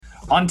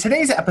On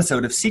today's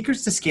episode of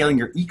Secrets to Scaling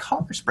Your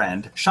E-commerce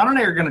Brand, Sean and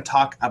I are going to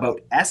talk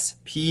about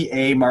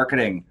SPA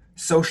marketing,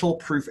 social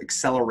proof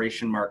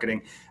acceleration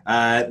marketing.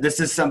 This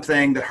is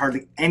something that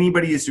hardly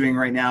anybody is doing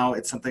right now.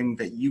 It's something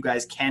that you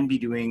guys can be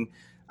doing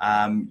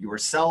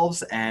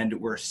yourselves, and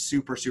we're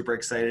super, super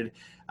excited.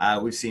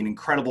 We've seen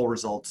incredible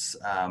results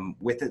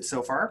with it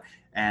so far,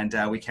 and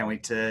we can't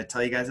wait to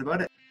tell you guys about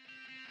it.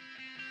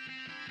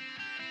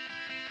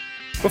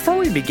 Before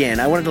we begin,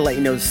 I wanted to let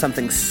you know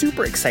something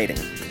super exciting.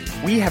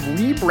 We have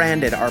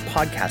rebranded our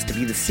podcast to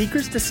be the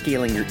Secrets to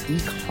Scaling Your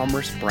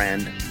E-commerce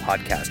Brand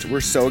podcast.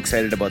 We're so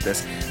excited about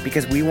this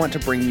because we want to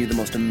bring you the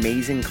most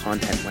amazing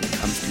content when it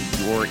comes to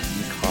your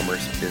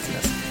e-commerce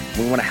business.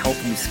 We want to help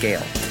you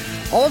scale.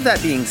 All of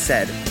that being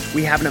said,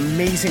 we have an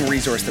amazing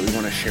resource that we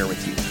want to share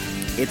with you.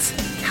 It's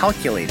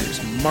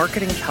calculators,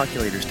 marketing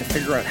calculators to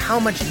figure out how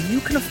much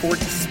you can afford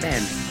to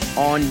spend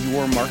on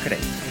your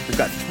marketing. We've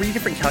got 3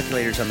 different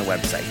calculators on the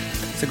website.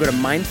 So go to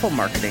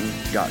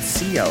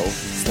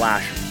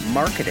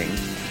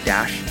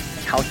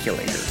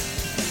mindfulmarketing.co/marketing-calculator.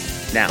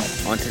 Now,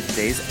 on to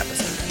today's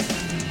episode.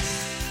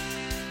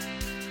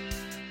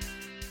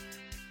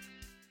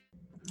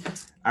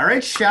 All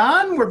right,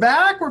 Sean, we're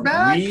back.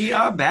 We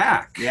are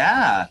back.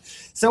 Yeah.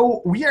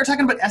 So we are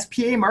talking about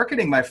SPA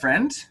marketing, my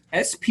friend.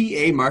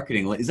 SPA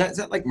marketing. Is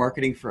that like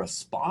marketing for a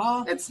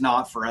spa? It's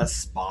not for a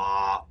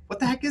spa. What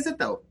the heck is it,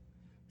 though?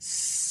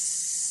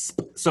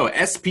 So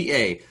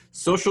SPA,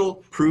 social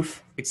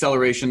proof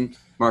acceleration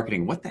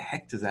marketing. What the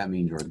heck does that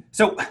mean, Jordan?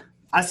 So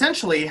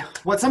essentially,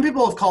 what some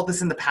people have called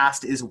this in the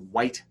past is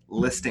white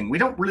listing. We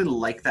don't really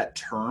like that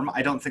term.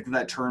 I don't think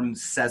that term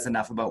says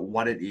enough about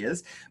what it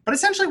is. But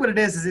essentially what it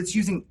is it's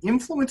using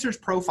influencers'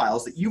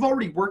 profiles that you've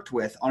already worked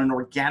with on an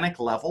organic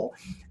level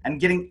and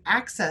getting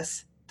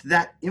access to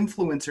that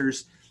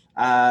influencer's,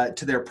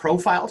 to their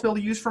profile to be able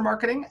to use for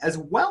marketing, as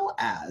well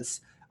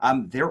as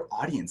their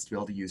audience to be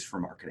able to use for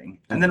marketing,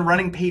 and then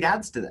running paid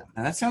ads to them.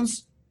 Now that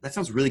sounds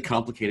really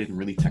complicated and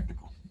really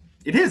technical.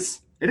 It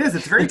is.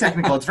 It's very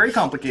technical. It's very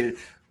complicated,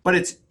 but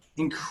it's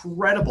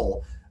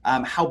incredible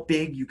how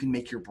big you can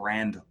make your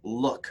brand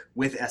look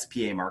with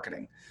SPA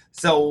marketing.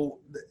 So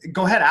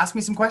go ahead, ask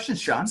me some questions,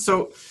 Sean.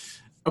 So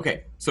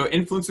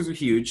influencers are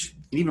huge,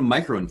 and even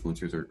micro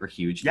influencers are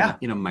huge. Yeah.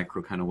 In a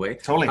micro kind of way.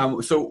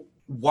 Totally. So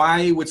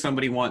why would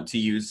somebody want to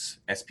use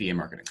SPA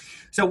marketing?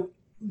 So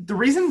the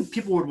reason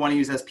people would want to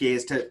use SPA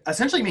is to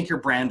essentially make your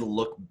brand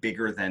look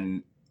bigger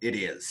than it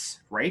is,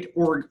 right?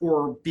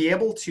 Or be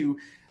able to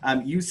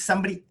use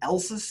somebody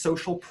else's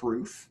social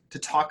proof to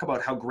talk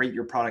about how great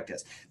your product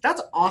is.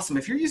 That's awesome.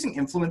 If you're using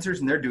influencers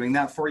and they're doing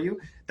that for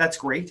you, that's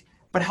great.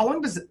 But how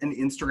long does an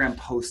Instagram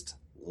post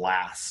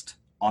last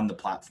on the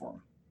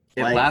platform?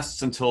 It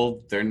lasts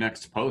until their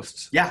next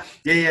post. Yeah,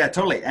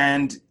 totally.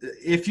 And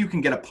if you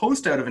can get a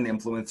post out of an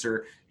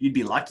influencer, you'd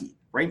be lucky,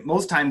 right?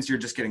 Most times you're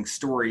just getting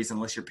stories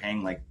unless you're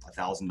paying like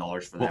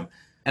 $1,000 for them.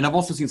 And I've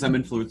also seen some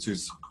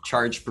influencers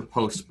charge per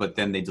post, but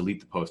then they delete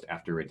the post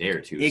after a day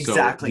or two.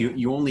 Exactly. So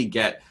you only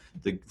get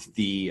the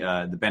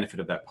benefit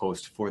of that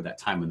post for that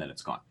time, and then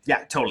it's gone.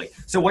 Yeah, totally.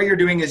 So what you're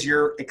doing is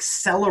you're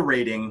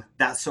accelerating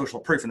that social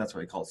proof, and that's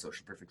why we call it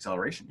social proof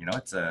acceleration. You know,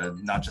 it's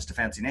not just a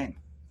fancy name.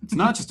 It's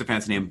not just a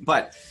fancy name,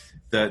 but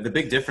the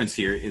big difference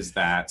here is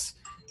that,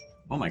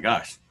 oh my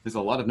gosh, there's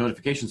a lot of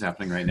notifications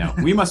happening right now.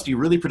 We must be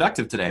really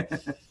productive today.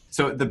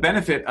 So the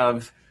benefit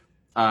of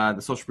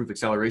the social proof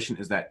acceleration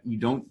is that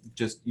you're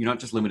not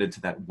just limited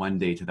to that one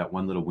day, to that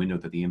one little window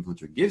that the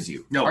influencer gives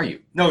you. No, are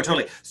you? No,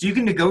 totally. So you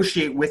can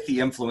negotiate with the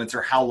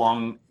influencer how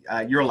long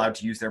you're allowed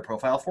to use their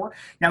profile for.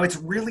 Now, it's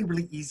really,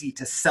 really easy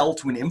to sell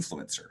to an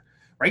influencer,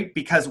 right?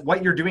 Because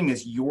what you're doing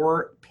is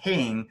you're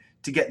paying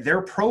to get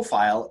their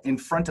profile in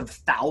front of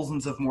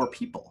thousands of more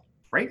people,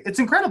 right? It's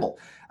incredible.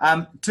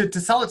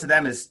 To sell it to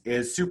them is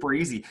super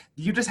easy.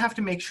 You just have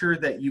to make sure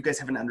that you guys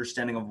have an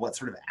understanding of what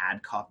sort of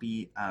ad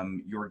copy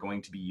you're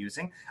going to be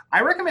using.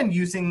 I recommend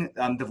using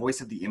the voice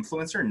of the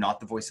influencer,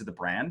 not the voice of the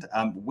brand.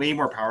 Way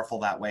more powerful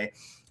that way.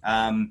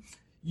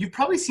 You've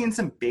probably seen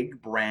some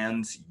big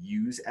brands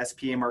use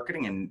SPA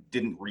marketing and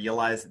didn't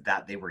realize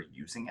that they were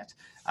using it.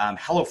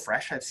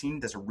 HelloFresh, I've seen,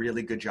 does a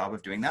really good job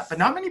of doing that, but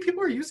not many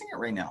people are using it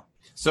right now.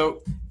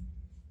 So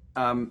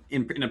in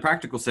a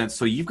practical sense,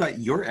 so you've got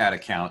your ad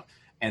account,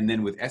 and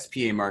then with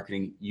SPA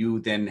marketing, you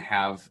then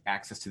have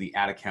access to the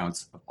ad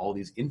accounts of all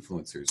these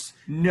influencers.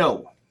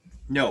 No,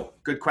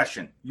 good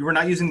question. You were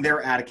not using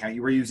their ad account.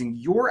 You were using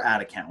your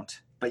ad account,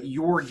 but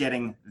you're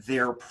getting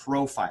their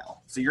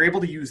profile. So you're able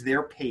to use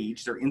their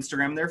page, their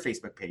Instagram, their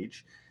Facebook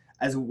page,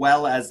 as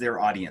well as their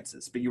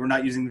audiences, but you were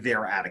not using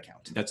their ad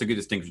account. That's a good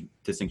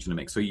distinction to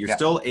make. So you're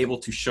still able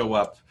to show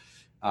up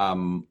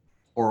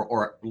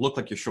or look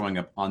like you're showing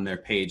up on their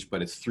page,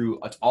 but it's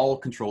all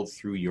controlled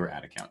through your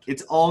ad account.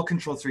 It's all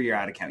controlled through your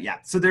ad account, yeah.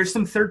 So there's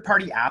some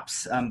third-party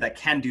apps that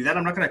can do that.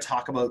 I'm not going to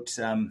talk about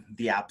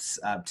the apps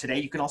today.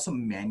 You can also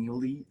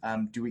manually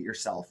do it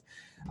yourself.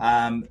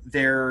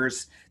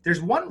 There's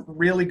one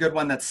really good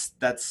one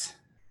that's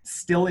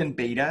still in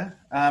beta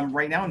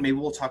right now, and maybe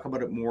we'll talk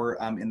about it more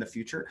in the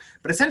future.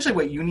 But essentially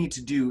what you need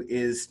to do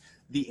is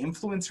the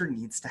influencer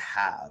needs to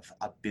have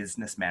a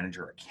business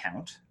manager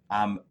account,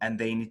 and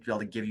they need to be able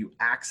to give you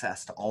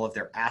access to all of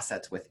their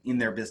assets within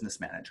their business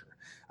manager.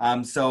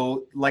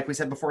 So like we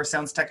said before,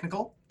 sounds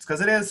technical. It's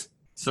because it is.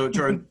 So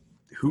Jordan,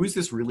 who is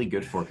this really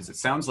good for? Because it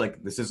sounds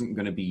like this isn't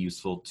going to be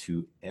useful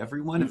to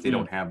everyone if they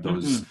don't have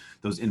those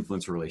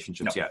influencer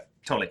relationships yet.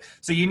 Totally.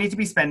 So you need to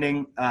be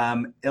spending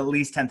at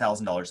least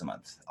 $10,000 a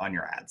month on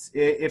your ads.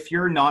 If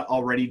you're not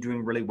already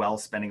doing really well,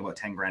 spending about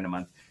 10 grand a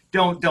month,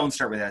 don't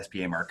start with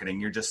SPA marketing.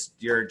 You're just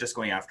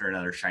going after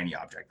another shiny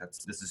object.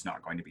 This is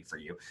not going to be for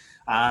you.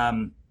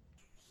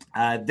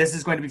 This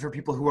is going to be for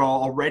people who are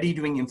already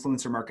doing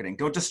influencer marketing.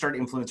 Don't just start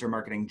influencer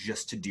marketing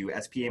just to do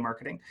SPA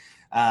marketing.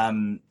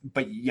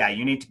 But yeah,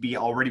 you need to be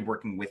already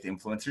working with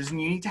influencers, and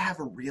you need to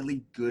have a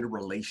really good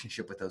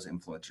relationship with those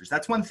influencers.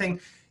 That's one thing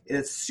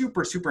that's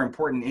super, super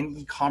important in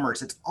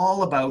e-commerce. It's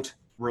all about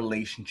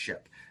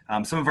relationship.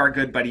 Some of our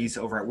good buddies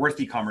over at Worth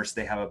eCommerce,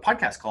 they have a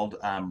podcast called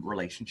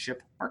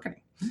Relationship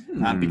Marketing,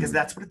 because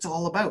that's what it's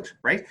all about,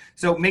 right?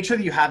 So make sure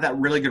that you have that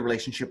really good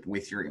relationship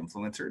with your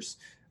influencers.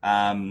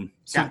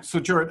 So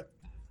Jared,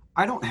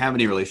 I don't have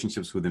any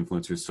relationships with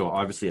influencers, so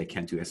obviously I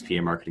can't do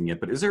SPA marketing yet,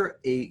 but is there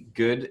a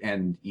good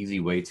and easy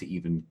way to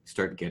even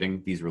start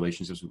getting these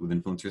relationships with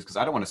influencers? Because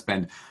I don't want to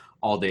spend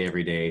all day,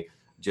 every day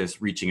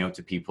just reaching out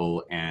to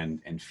people and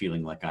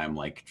feeling like I'm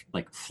like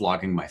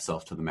flogging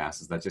myself to the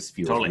masses. That just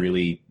feels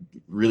really,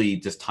 really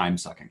just time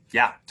sucking.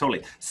 Yeah,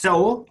 totally.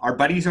 So our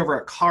buddies over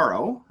at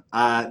Caro,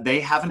 they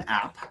have an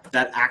app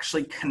that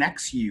actually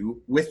connects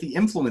you with the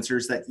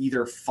influencers that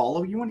either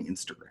follow you on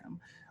Instagram,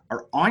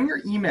 are on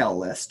your email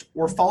list,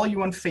 or follow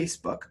you on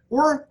Facebook,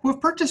 or who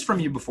have purchased from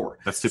you before.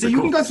 That's super cool. So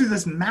you can cool. go through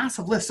this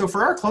massive list. So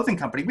for our clothing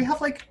company, we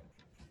have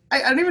I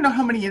don't even know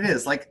how many it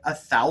is,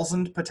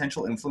 1,000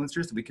 potential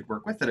influencers that we could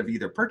work with that have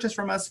either purchased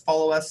from us,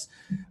 follow us,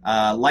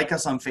 like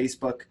us on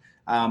Facebook,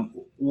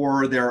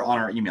 or they're on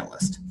our email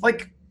list.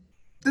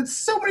 There's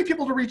so many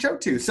people to reach out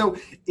to. So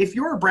if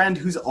you're a brand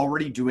who's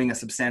already doing a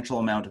substantial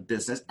amount of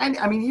business, and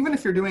I mean, even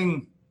if you're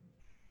doing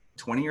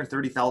 $20,000 or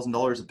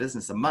 $30,000 of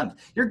business a month,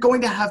 you're going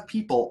to have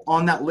people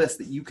on that list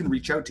that you can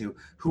reach out to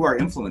who are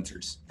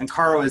influencers. And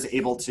Caro is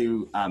able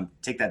to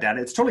take that data.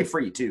 It's totally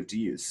free too to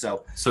use.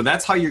 So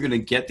that's how you're going to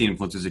get the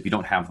influencers if you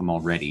don't have them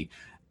already.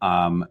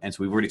 And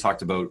so we've already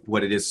talked about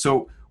what it is.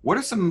 So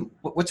what's a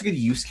good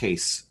use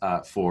case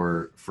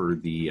for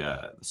the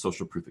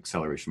social proof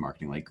acceleration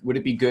marketing? Like, would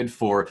it be good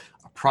for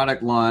a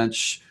product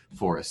launch,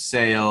 for a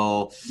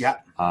sale,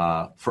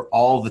 for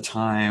all the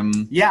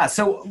time? Yeah.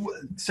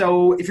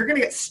 So if you're going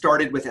to get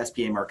started with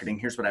SPA marketing,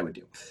 here's what I would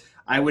do.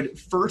 I would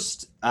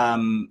first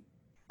use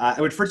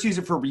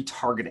it for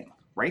retargeting,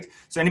 right?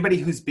 So anybody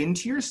who's been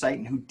to your site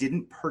and who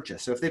didn't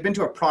purchase, so if they've been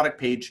to a product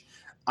page,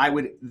 I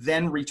would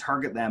then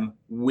retarget them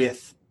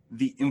with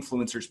the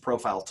influencer's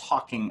profile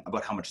talking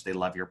about how much they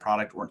love your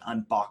product, or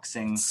an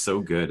unboxing. So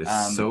good.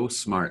 It's so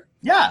smart.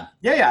 Yeah.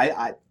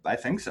 I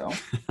think so.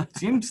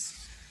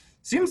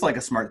 Seems like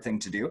a smart thing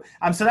to do.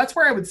 So that's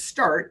where I would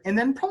start. And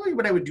then probably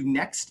what I would do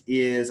next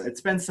is I'd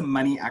spend some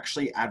money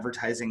actually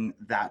advertising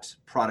that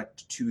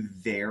product to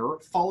their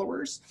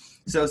followers.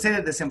 So say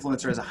that this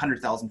influencer has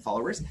 100,000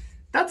 followers.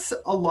 That's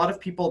a lot of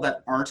people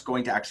that aren't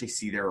going to actually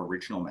see their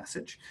original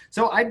message.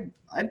 So I'd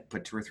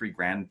put $2 or $3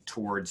 grand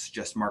towards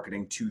just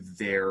marketing to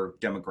their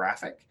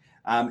demographic.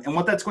 And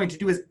what that's going to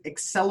do is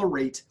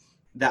accelerate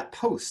that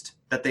post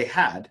that they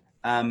had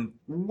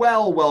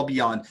well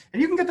beyond.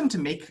 And you can get them to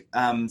make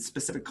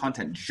specific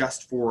content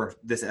just for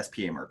this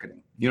SPA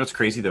marketing. You know what's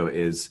crazy though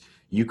is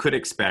you could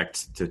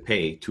expect to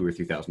pay $2,000 or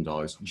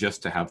 $3,000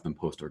 just to have them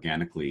post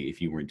organically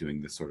if you weren't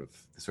doing this sort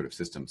of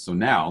system. So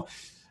now,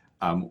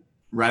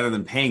 rather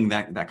than paying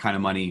that kind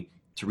of money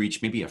to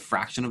reach maybe a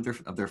fraction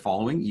of their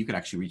following, you could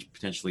actually reach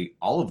potentially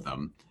all of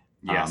them,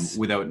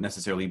 without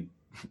necessarily,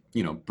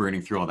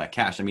 burning through all that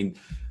cash. I mean,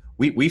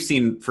 we've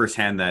seen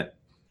firsthand that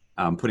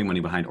putting money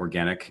behind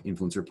organic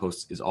influencer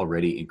posts is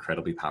already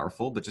incredibly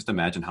powerful, but just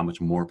imagine how much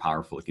more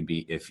powerful it can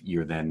be if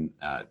you're then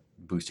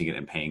boosting it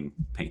and paying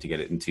to get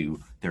it into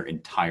their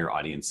entire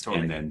audience,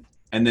 totally.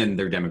 and then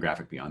their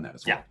demographic beyond that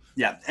as well.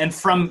 Yeah, and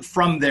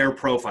from their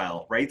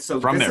profile, right? So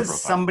this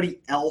is somebody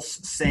else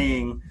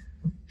saying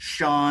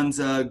Sean's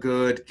a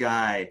good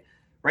guy,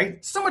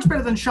 right? So much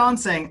better than Sean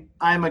saying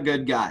I'm a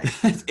good guy.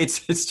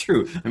 It's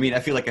true. I mean, I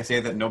feel like I say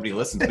that nobody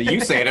listens, but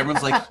you say it,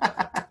 everyone's like,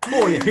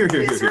 oh yeah, here.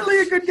 He's really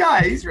a good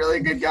guy. He's really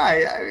a good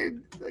guy. I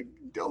mean,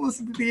 don't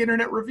listen to the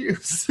internet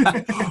reviews.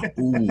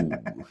 Ooh.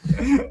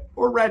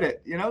 Or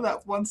Reddit,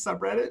 that one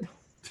subreddit.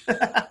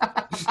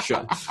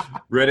 Sean.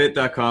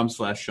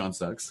 Reddit.com/Sean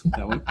sucks.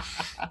 That one.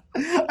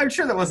 I'm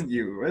sure that wasn't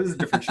you. It was a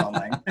different Sean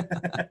Lang.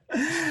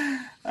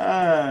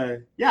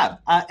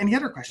 Any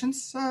other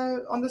questions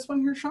on this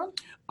one here, Sean?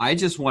 I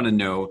just want to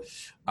know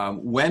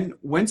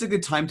when's a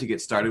good time to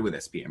get started with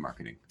SPA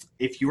marketing?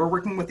 If you are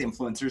working with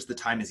influencers, the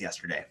time is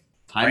yesterday.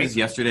 Time is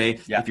yesterday.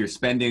 If you're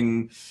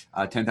spending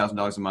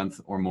 $10,000 a month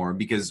or more,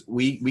 because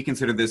we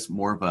consider this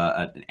more of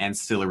an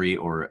ancillary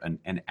or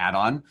an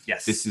add-on.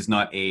 Yes. This is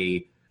not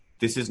a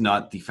this is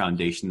not the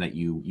foundation that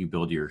you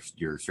build your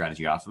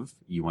strategy off of.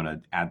 You want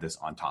to add this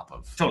on top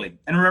of. Totally.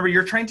 And remember,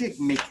 you're trying to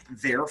make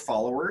their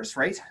followers,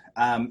 right?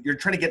 You're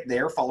trying to get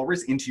their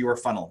followers into your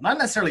funnel, not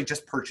necessarily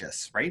just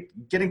purchase, right?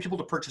 Getting people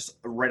to purchase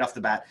right off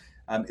the bat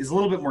is a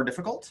little bit more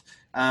difficult.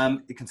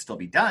 It can still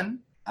be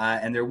done.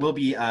 And there will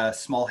be a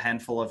small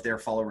handful of their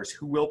followers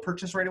who will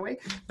purchase right away,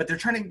 but you're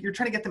trying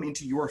to get them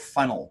into your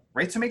funnel,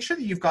 right? So make sure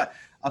that you've got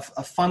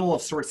a funnel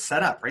of sorts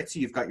set up, right? So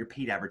you've got your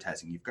paid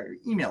advertising, you've got your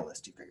email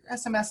list, you've got your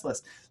SMS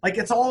list. Like,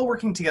 it's all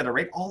working together,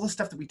 right? All the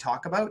stuff that we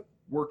talk about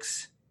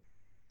works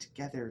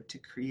together to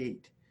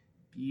create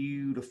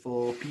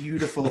beautiful,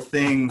 beautiful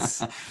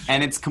things.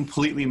 And it's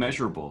completely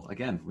measurable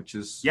again, which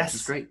is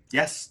great.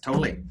 Yes,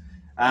 totally.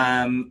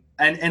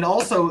 And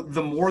also,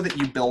 the more that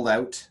you build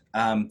out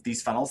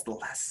these funnels, the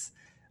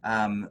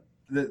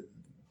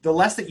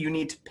less that you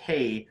need to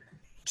pay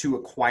to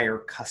acquire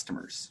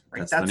customers.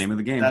 Right? That's the name of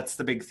the game. That's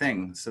the big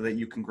thing, so that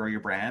you can grow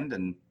your brand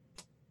and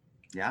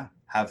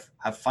have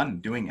fun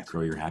doing it.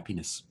 Grow your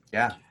happiness.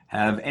 Yeah.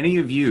 Have any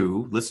of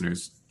you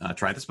listeners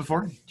tried this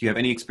before? Do you have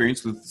any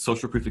experience with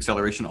social proof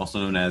acceleration, also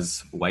known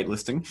as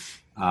whitelisting?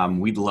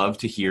 We'd love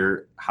to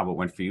hear how it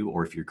went for you,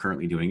 or if you're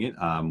currently doing it.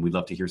 We'd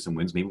love to hear some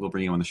wins. Maybe we'll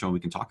bring you on the show and we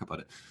can talk about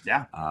it.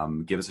 Yeah.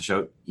 Give us a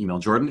shout. Email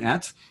Jordan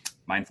at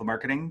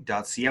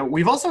mindfulmarketing.co.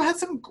 We've also had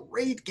some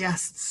great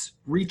guests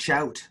reach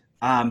out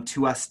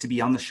to us to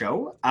be on the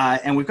show.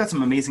 And we've got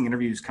some amazing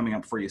interviews coming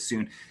up for you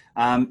soon.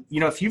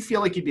 If you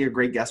feel like you'd be a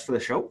great guest for the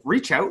show,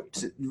 reach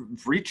out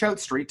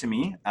straight to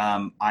me.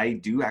 I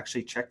do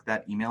actually check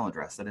that email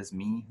address. That is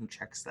me who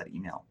checks that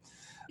email.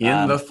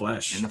 In the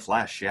flesh. In the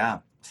flesh, yeah.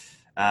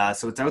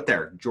 So it's out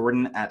there,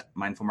 Jordan at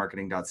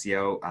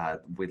mindfulmarketing.co.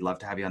 We'd love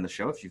to have you on the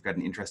show if you've got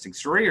an interesting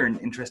story or an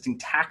interesting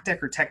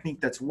tactic or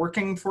technique that's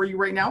working for you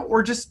right now,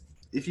 or just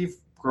if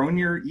you've grown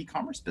your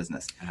e-commerce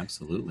business.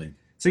 Absolutely.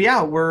 So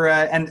yeah,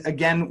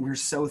 we're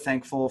so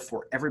thankful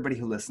for everybody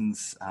who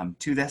listens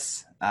to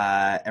this,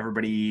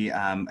 everybody,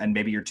 and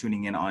maybe you're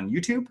tuning in on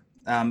YouTube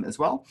as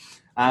well.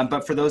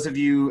 But for those of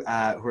you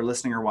who are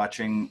listening or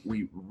watching,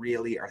 we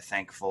really are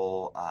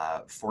thankful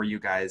for you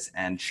guys,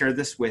 and share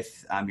this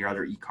with your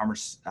other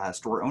e-commerce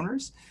store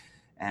owners.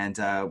 And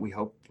we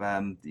hope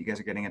that you guys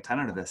are getting a ton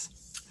out of this.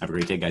 Have a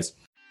great day, guys.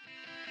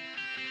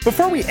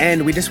 Before we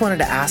end, we just wanted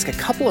to ask a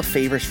couple of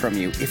favors from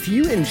you. If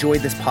you enjoyed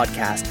this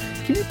podcast,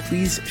 can you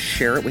please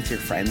share it with your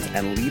friends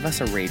and leave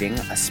us a rating,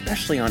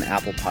 especially on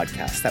Apple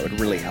Podcasts? That would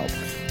really help.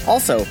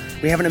 Also,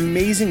 we have an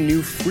amazing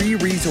new free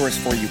resource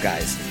for you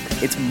guys.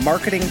 It's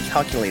Marketing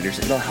Calculators.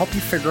 It'll help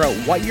you figure out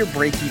what your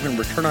break-even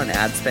return on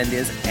ad spend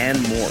is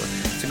and more.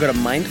 So go to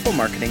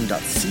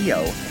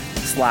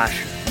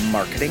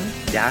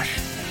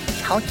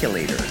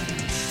mindfulmarketing.co/marketing-calculator to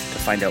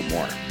find out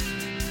more.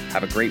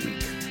 Have a great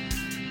week.